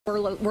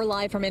We're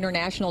live from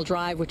International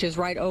Drive, which is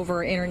right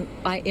over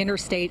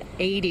Interstate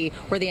 80,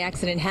 where the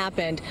accident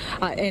happened.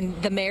 And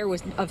the mayor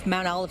of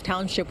Mount Olive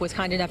Township was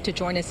kind enough to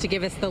join us to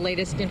give us the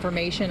latest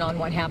information on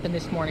what happened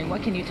this morning.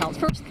 What can you tell us?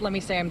 First, let me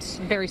say I'm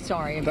very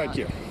sorry about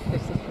this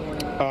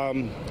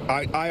morning.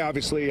 I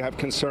obviously have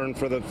concern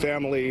for the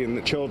family and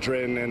the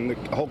children and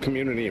the whole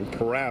community in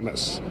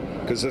Paramus,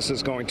 because this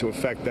is going to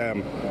affect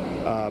them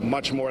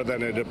much more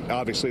than it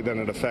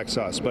affects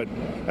us. But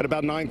at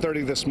about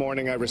 9:30 this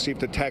morning, I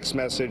received a text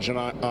message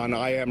on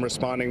I Am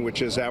Responding,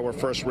 which is our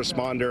first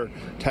responder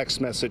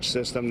text message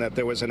system, that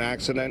there was an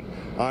accident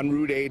on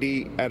Route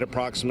 80 at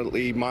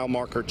approximately mile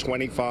marker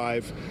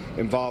 25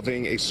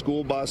 involving a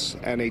school bus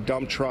and a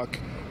dump truck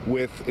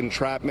with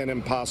entrapment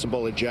and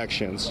possible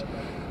ejections.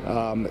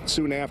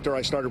 Soon after,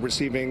 I started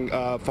receiving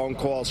phone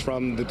calls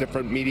from the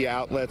different media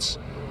outlets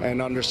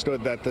and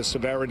understood that the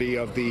severity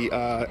of the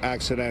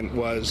accident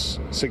was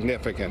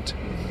significant.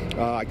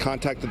 I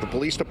contacted the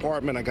police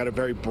department. I got a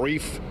very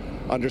brief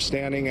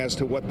understanding as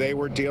to what they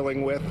were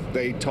dealing with.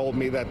 They told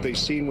me that the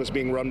scene was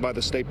being run by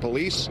the state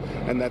police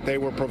and that they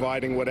were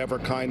providing whatever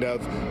kind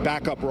of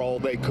backup role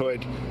they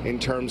could in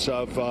terms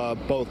of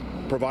both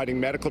providing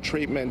medical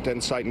treatment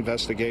and site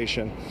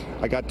investigation.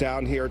 I got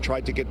down here,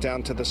 tried to get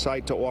down to the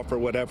site to offer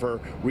whatever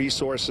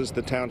resources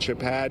the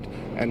township had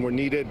and were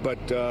needed, but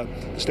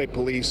state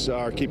police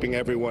are keeping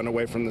everyone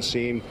away from the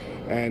scene,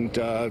 and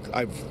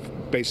I've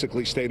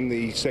basically stayed in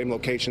the same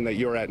location that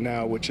you're at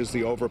now, which is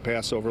the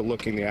overpass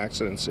overlooking the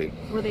accident scene.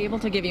 Were they able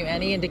to give you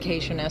any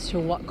indication as to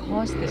what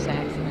caused this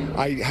accident?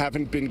 I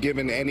haven't been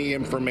given any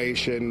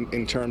information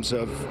in terms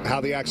of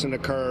how the accident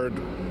occurred,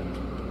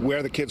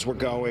 where the kids were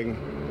going,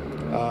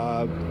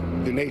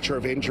 the nature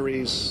of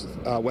injuries,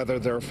 whether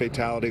there are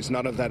fatalities.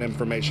 None of that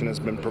information has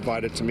been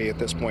provided to me at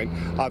this point.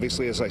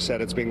 Obviously, as I said,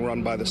 it's being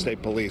run by the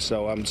state police,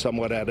 so I'm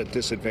somewhat at a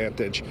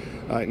disadvantage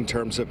in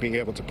terms of being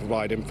able to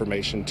provide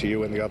information to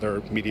you and the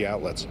other media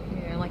outlets.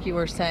 Yeah, like you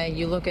were saying,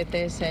 you look at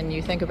this and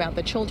you think about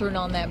the children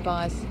on that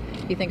bus.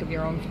 You think of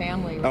your own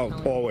family. Oh,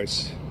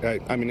 always.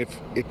 I mean, if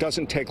it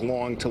doesn't take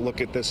long to look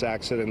at this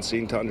accident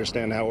scene to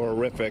understand how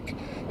horrific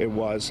it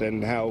was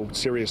and how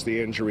serious the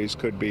injuries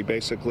could be.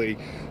 Basically,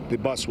 the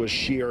bus was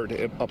sheared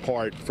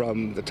apart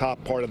from the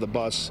top part of the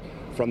bus,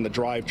 from the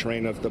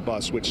drivetrain of the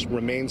bus, which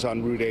remains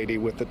on Route 80,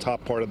 with the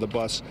top part of the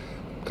bus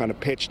kind of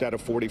pitched at a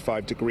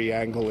 45-degree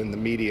angle in the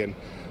median.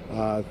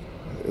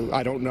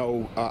 I don't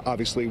know,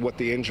 obviously, what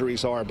the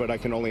injuries are, but I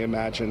can only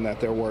imagine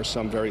that there were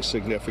some very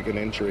significant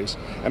injuries.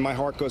 And my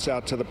heart goes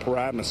out to the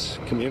Paramus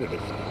community.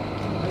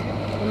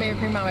 Well, Mayor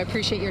Greenbaum, I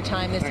appreciate your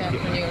time this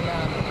afternoon,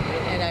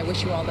 and I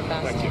wish you all the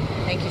best. Thank you.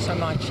 Thank you so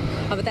much.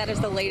 But that is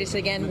the latest.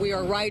 Again, we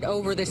are right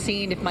over the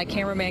scene. If my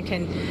cameraman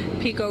can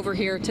peek over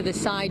here to the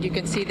side, you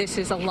can see this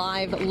is a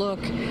live look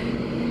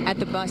at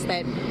the bus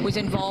that was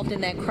involved in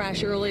that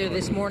crash earlier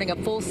this morning. A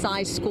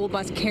full-size school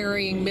bus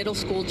carrying middle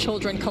school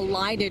children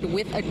collided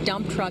with a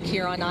dump truck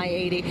here on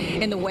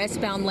I-80 in the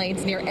westbound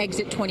lanes near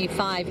exit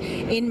 25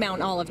 in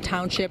Mount Olive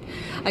Township.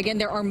 Again,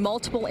 there are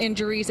multiple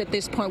injuries at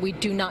this point. We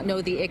do not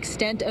know the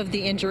extent of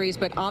the injuries,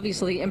 but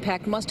obviously the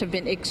impact must have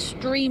been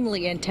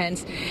extremely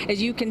intense.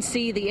 As you can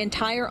see, the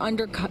entire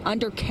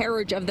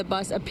undercarriage of the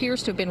bus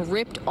appears to have been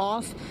ripped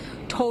off,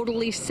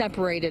 totally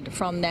separated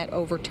from that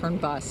overturned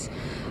bus.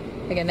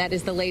 Again, that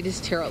is the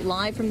latest here,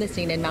 live from the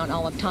scene in Mount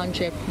Olive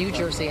Township, New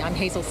Jersey. I'm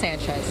Hazel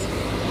Sanchez,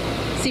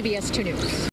 CBS 2 News.